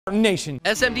Nation.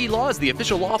 SMD Law is the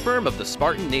official law firm of the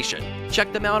Spartan Nation.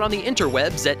 Check them out on the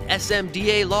interwebs at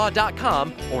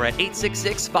smdalaw.com or at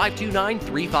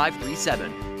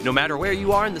 866-529-3537. No matter where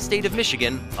you are in the state of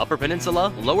Michigan, Upper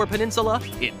Peninsula, Lower Peninsula,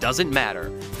 it doesn't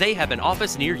matter. They have an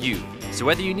office near you. So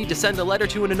whether you need to send a letter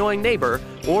to an annoying neighbor,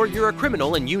 or you're a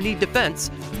criminal and you need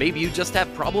defense, maybe you just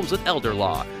have problems with elder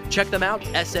law, check them out,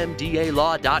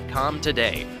 smdalaw.com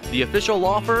today. The official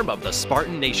law firm of the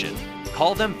Spartan Nation.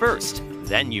 Call them first.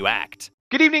 Then you act.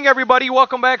 Good evening, everybody.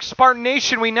 Welcome back, Spartan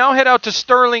Nation. We now head out to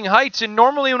Sterling Heights, and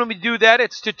normally when we do that,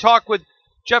 it's to talk with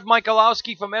Jeff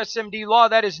Michalowski from SMD Law.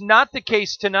 That is not the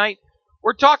case tonight.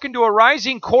 We're talking to a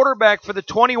rising quarterback for the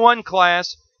 21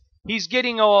 class. He's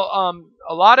getting a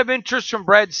lot of interest from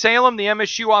Brad Salem, the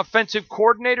MSU offensive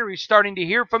coordinator. He's starting to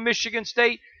hear from Michigan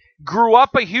State. Grew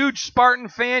up a huge Spartan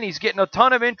fan. He's getting a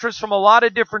ton of interest from a lot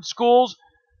of different schools.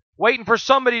 Waiting for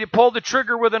somebody to pull the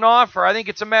trigger with an offer. I think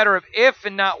it's a matter of if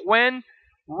and not when.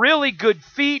 Really good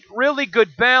feet, really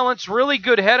good balance, really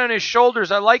good head on his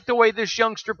shoulders. I like the way this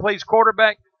youngster plays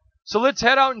quarterback. So let's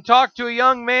head out and talk to a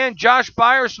young man, Josh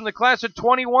Byers from the class of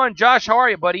 21. Josh, how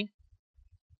are you, buddy?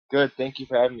 Good. Thank you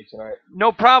for having me tonight.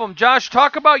 No problem. Josh,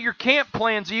 talk about your camp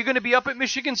plans. Are you going to be up at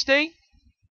Michigan State?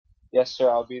 Yes,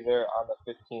 sir. I'll be there on the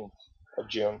 15th of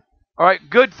June. All right,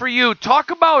 good for you.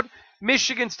 Talk about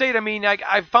Michigan State. I mean,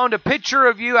 I found a picture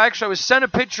of you. Actually, I was sent a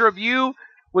picture of you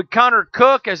with Connor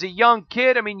Cook as a young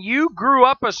kid. I mean, you grew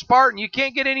up a Spartan. You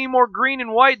can't get any more green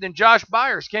and white than Josh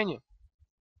Byers, can you?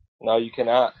 No, you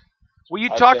cannot. Will you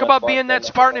talk about being that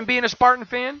Spartan and being a Spartan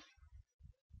fan?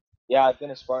 Yeah, I've been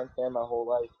a Spartan fan my whole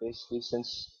life, basically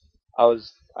since I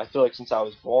feel like since I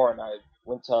was born. I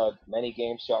went to many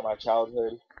games throughout my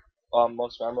childhood.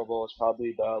 Most memorable was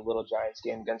probably the Little Giants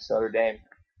game against Notre Dame.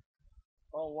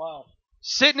 Oh, wow.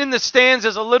 Sitting in the stands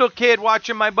as a little kid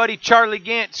watching my buddy Charlie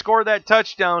Gant score that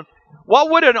touchdown.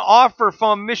 What would an offer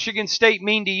from Michigan State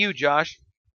mean to you, Josh?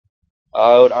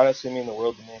 It would honestly mean the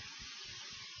world to me.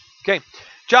 Okay.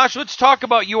 Josh, let's talk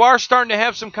about, you are starting to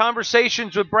have some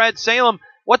conversations with Brad Salem.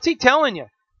 What's he telling you?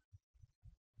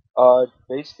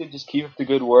 Basically just keep up the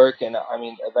good work, and I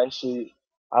mean, eventually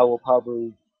I will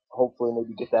probably, hopefully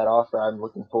maybe get that offer I'm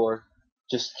looking for.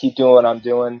 Just keep doing what I'm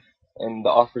doing, and the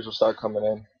offers will start coming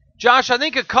in. Josh, I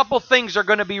think a couple things are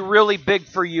going to be really big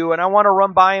for you, and I want to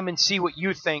run by them and see what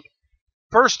you think.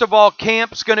 First of all,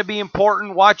 camp's going to be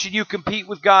important, watching you compete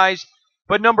with guys.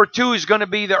 But number two is going to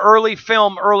be the early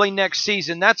film early next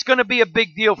season. That's going to be a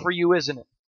big deal for you, isn't it?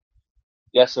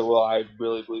 Yes, it will. I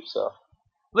really believe so.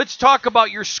 Let's talk about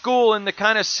your school and the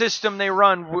kind of system they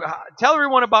run. Tell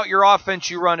everyone about your offense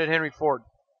you run at Henry Ford.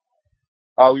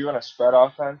 We run a spread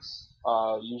offense.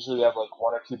 Usually we have like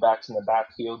one or two backs in the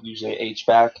backfield, usually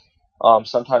H-back.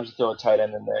 Sometimes you throw a tight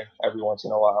end in there every once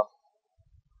in a while.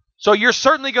 So you're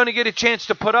certainly going to get a chance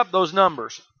to put up those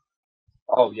numbers.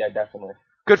 Oh, yeah, definitely.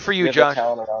 Good for you, Josh.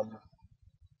 Talent around me.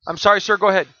 I'm sorry, sir. Go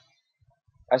ahead.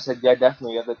 I said, yeah,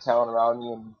 definitely. You have the talent around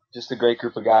you and just a great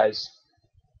group of guys.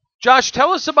 Josh,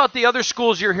 tell us about the other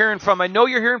schools you're hearing from. I know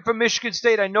you're hearing from Michigan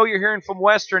State. I know you're hearing from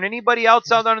Western. Anybody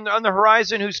else out on the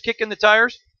horizon who's kicking the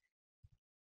tires?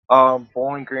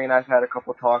 Bowling Green, I've had a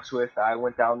couple talks with. I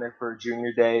went down there for a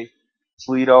junior day.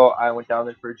 Toledo, I went down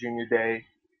there for a junior day.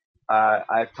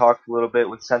 I've talked a little bit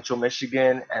with Central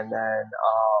Michigan, and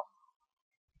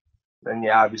then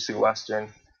yeah, obviously Western.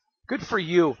 Good for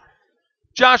you.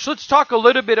 Josh, let's talk a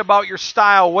little bit about your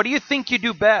style. What do you think you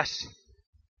do best?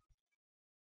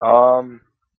 I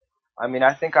mean,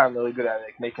 I think I'm really good at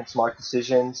making smart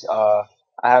decisions.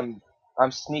 I'm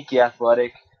sneaky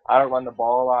athletic. I don't run the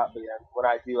ball a lot, but yeah, when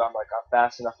I do, I'm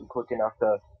fast enough and quick enough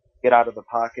to get out of the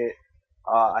pocket.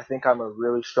 I think I'm a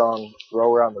really strong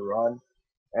thrower on the run,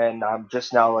 and I'm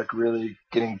just now really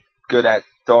getting good at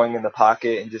throwing in the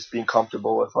pocket and just being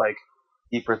comfortable with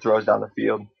deeper throws down the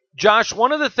field. Josh,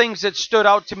 one of the things that stood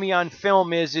out to me on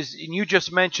film is and you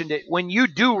just mentioned it, when you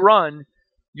do run,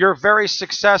 you're very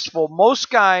successful. Most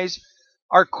guys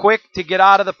are quick to get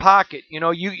out of the pocket. You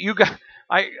know, you got.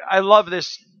 I love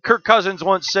this. Kirk Cousins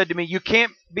once said to me, "You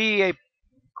can't be a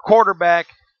quarterback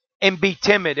and be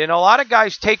timid." And a lot of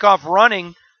guys take off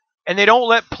running, and they don't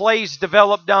let plays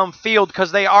develop downfield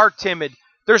because they are timid.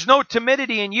 There's no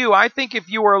timidity in you. I think if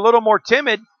you were a little more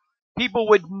timid, people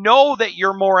would know that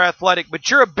you're more athletic.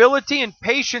 But your ability and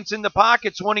patience in the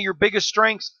pocket is one of your biggest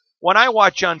strengths when I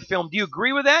watch you on film. Do you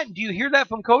agree with that? Do you hear that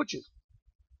from coaches?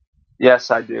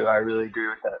 Yes, I do. I really agree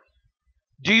with that.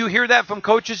 Do you hear that from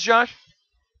coaches, Josh?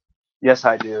 Yes,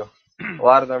 I do. A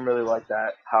lot of them really like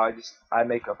that, how I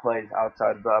make a play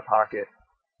outside of the pocket.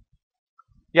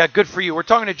 Yeah, good for you. We're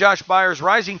talking to Josh Byers,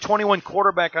 rising 21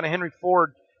 quarterback on a Henry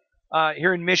Ford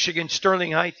here in Michigan,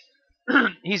 Sterling Heights.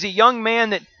 He's a young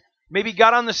man that maybe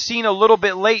got on the scene a little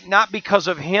bit late, not because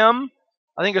of him.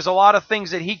 I think there's a lot of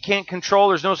things that he can't control.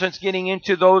 There's no sense getting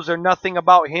into those. They're nothing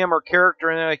about him or character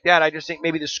or anything like that. I just think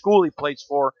maybe the school he plays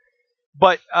for.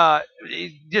 But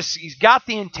he's got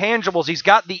the intangibles. He's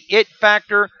got the it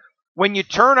factor. When you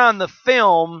turn on the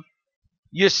film,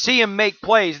 you see him make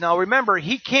plays. Now, remember,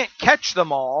 he can't catch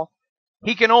them all.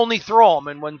 He can only throw them.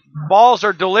 And when balls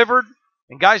are delivered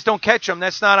and guys don't catch them,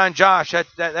 that's not on Josh.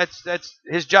 That's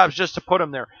his job is just to put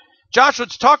them there. Josh,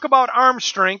 let's talk about arm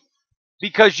strength,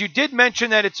 because you did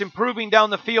mention that it's improving down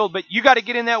the field, but you got to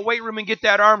get in that weight room and get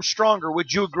that arm stronger.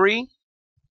 Would you agree?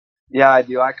 Yeah, I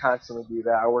do. I constantly do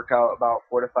that. I work out about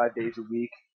 4 to 5 days a week,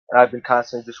 and I've been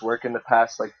constantly just working the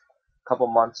past couple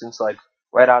months since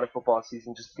right out of football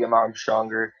season, just to get my arm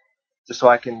stronger, just so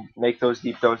I can make those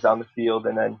deep throws down the field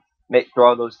and then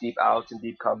throw those deep outs and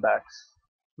deep comebacks.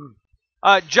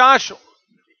 Josh,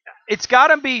 it's got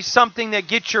to be something that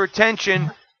gets your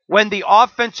attention when the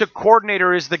offensive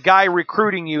coordinator is the guy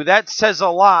recruiting you. That says a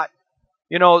lot.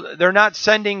 They're not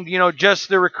sending, just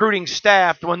the recruiting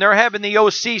staff. When they're having the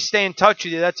OC stay in touch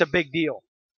with you, that's a big deal.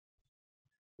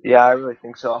 Yeah, I really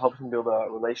think so. It helps me build a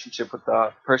relationship with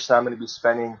the person I'm going to be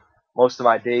spending most of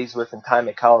my days with and time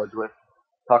at college with,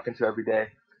 talking to every day.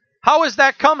 How is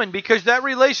that coming? Because that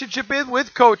relationship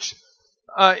with Coach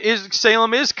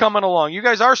Salem is coming along. You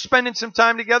guys are spending some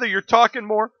time together. You're talking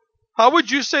more. How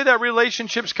would you say that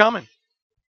relationship's coming?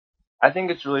 I think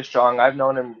it's really strong. I've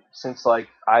known him since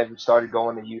I've started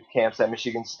going to youth camps at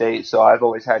Michigan State, so I've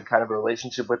always had kind of a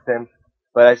relationship with him.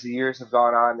 But as the years have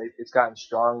gone on, it's gotten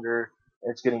stronger,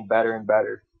 and it's getting better and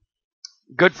better.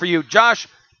 Good for you. Josh,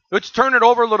 let's turn it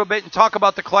over a little bit and talk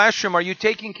about the classroom. Are you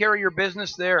taking care of your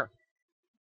business there?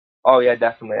 Oh, yeah,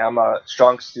 definitely. I'm a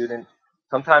strong student.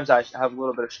 Sometimes I have a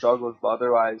little bit of struggles, but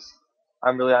otherwise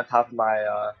I'm really on top of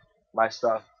my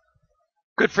stuff.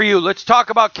 Good for you. Let's talk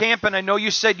about camping. I know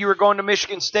you said you were going to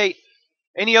Michigan State.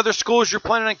 Any other schools you're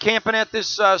planning on camping at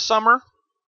this summer?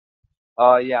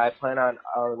 Yeah, I plan on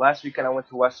last weekend I went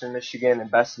to Western Michigan and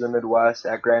Best of the Midwest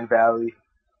at Grand Valley.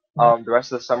 The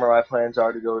rest of the summer my plans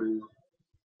are to go to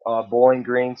Bowling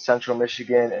Green, Central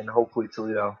Michigan, and hopefully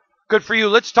Toledo. Good for you.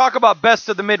 Let's talk about Best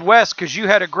of the Midwest, because you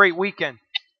had a great weekend.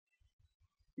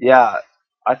 Yeah,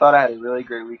 I thought I had a really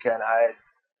great weekend. I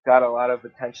got a lot of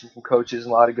attention from coaches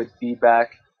and a lot of good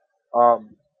feedback. I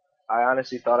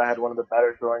honestly thought I had one of the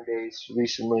better throwing days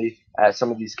recently at some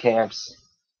of these camps,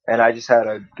 and I just had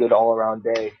a good all-around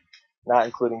day, not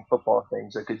including football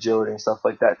things like agility and stuff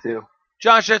like that too.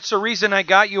 Josh, that's the reason I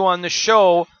got you on the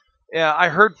show. I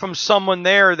heard from someone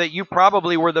there that you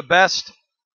probably were the best,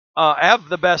 have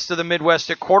the best of the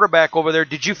Midwest at quarterback over there.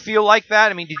 Did you feel like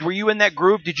that? I mean, were you in that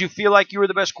group? Did you feel like you were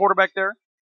the best quarterback there?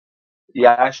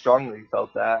 Yeah, I strongly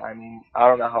felt that. I mean, I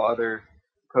don't know how other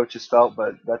coaches felt,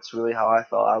 but that's really how I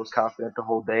felt. I was confident the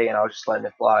whole day, and I was just letting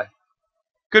it fly.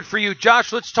 Good for you.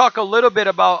 Josh, let's talk a little bit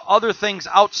about other things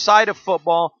outside of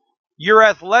football. Your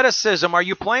athleticism. Are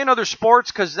you playing other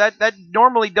sports? Because that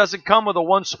normally doesn't come with a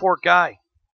one-sport guy.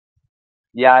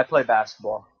 Yeah, I play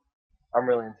basketball. I'm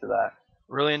really into that.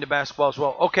 Really into basketball as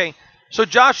well. Okay, so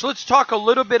Josh, let's talk a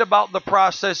little bit about the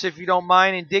process, if you don't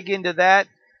mind, and dig into that.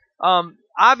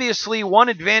 Obviously, one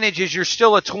advantage is you're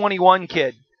still a 21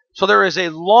 kid, so there is a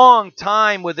long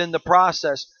time within the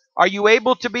process. Are you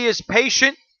able to be as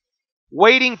patient,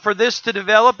 waiting for this to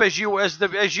develop as you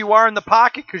are in the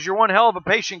pocket? Because you're one hell of a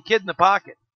patient kid in the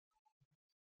pocket.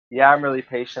 Yeah, I'm really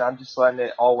patient. I'm just letting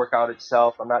it all work out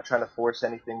itself. I'm not trying to force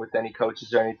anything with any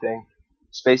coaches or anything.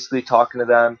 Just basically talking to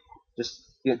them, just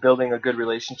building a good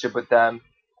relationship with them,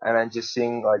 and then just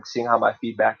seeing how my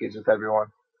feedback is with everyone.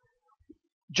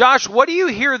 Josh, what do you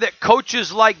hear that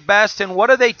coaches like best, and what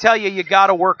do they tell you got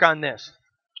to work on this?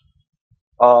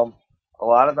 A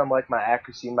lot of them like my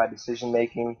accuracy and my decision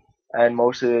making, and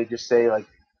mostly they just say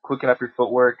quicken up your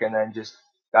footwork, and then just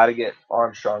got to get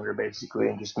arms stronger basically,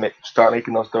 and just start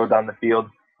making those throws down the field,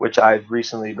 which I've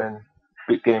recently been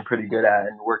getting pretty good at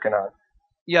and working on.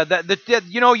 Yeah,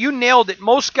 you nailed it.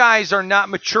 Most guys are not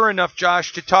mature enough,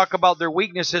 Josh, to talk about their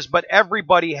weaknesses, but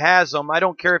everybody has them. I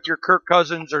don't care if you're Kirk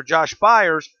Cousins or Josh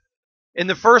Byers. And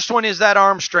the first one is that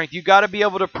arm strength. You got to be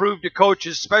able to prove to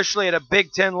coaches, especially at a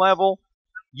Big Ten level,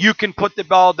 you can put the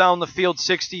ball down the field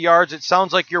 60 yards. It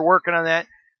sounds like you're working on that.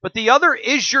 But the other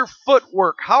is your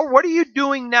footwork. What are you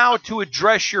doing now to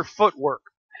address your footwork?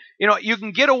 You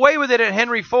can get away with it at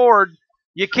Henry Ford.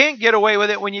 You can't get away with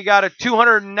it when you got a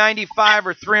 295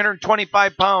 or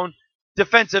 325-pound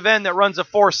defensive end that runs a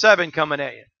 4.7 coming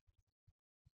at you.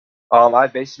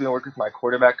 I've basically been working with my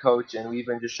quarterback coach, and we've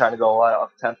been just trying to go a lot of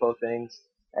up-tempo things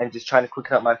and just trying to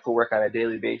quicken up my footwork on a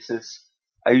daily basis.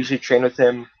 I usually train with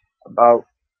him about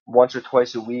once or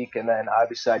twice a week, and then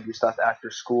obviously I do stuff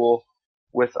after school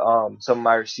with some of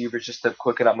my receivers just to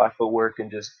quicken up my footwork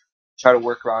and just try to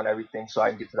work around everything so I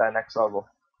can get to that next level.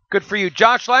 Good for you.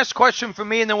 Josh, last question for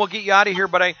me, and then we'll get you out of here.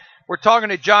 But we're talking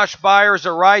to Josh Byers,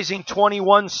 a rising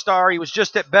 21 star. He was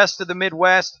just at Best of the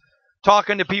Midwest,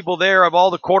 talking to people there of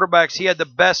all the quarterbacks. He had the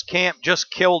best camp,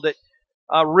 just killed it.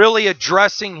 Really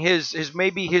addressing his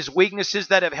maybe his weaknesses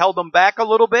that have held him back a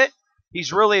little bit.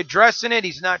 He's really addressing it.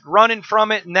 He's not running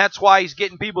from it, and that's why he's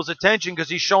getting people's attention, because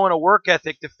he's showing a work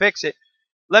ethic to fix it.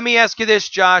 Let me ask you this,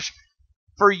 Josh.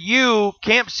 For you,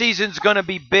 camp season's going to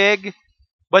be big,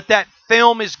 but that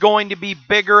film is going to be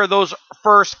bigger those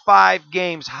first 5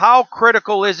 games. How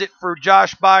critical is it for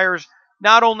Josh Byers,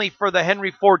 not only for the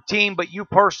Henry Ford team, but you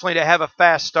personally, to have a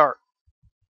fast start?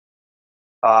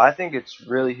 I think it's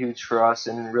really huge for us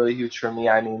and really huge for me.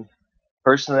 I mean,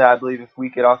 personally, I believe if we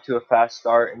get off to a fast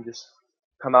start and just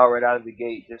come out right out of the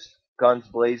gate, just guns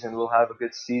blazing, we'll have a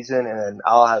good season, and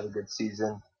I'll have a good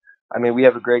season. I mean, we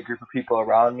have a great group of people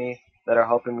around me that are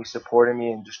helping me, supporting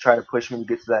me, and just trying to push me to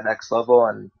get to that next level,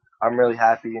 and I'm really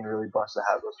happy and really blessed to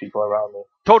have those people around me.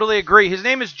 Totally agree. His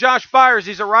name is Josh Byers.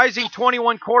 He's a rising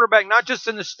 21 quarterback, not just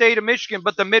in the state of Michigan,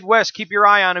 but the Midwest. Keep your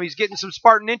eye on him. He's getting some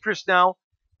Spartan interest now.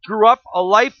 Grew up a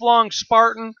lifelong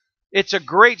Spartan. It's a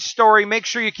great story. Make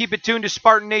sure you keep it tuned to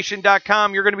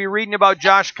SpartanNation.com. You're going to be reading about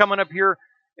Josh coming up here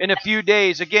in a few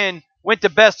days. Again, went to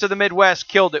Best of the Midwest,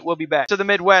 killed it. We'll be back. To the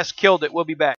Midwest, killed it. We'll be back.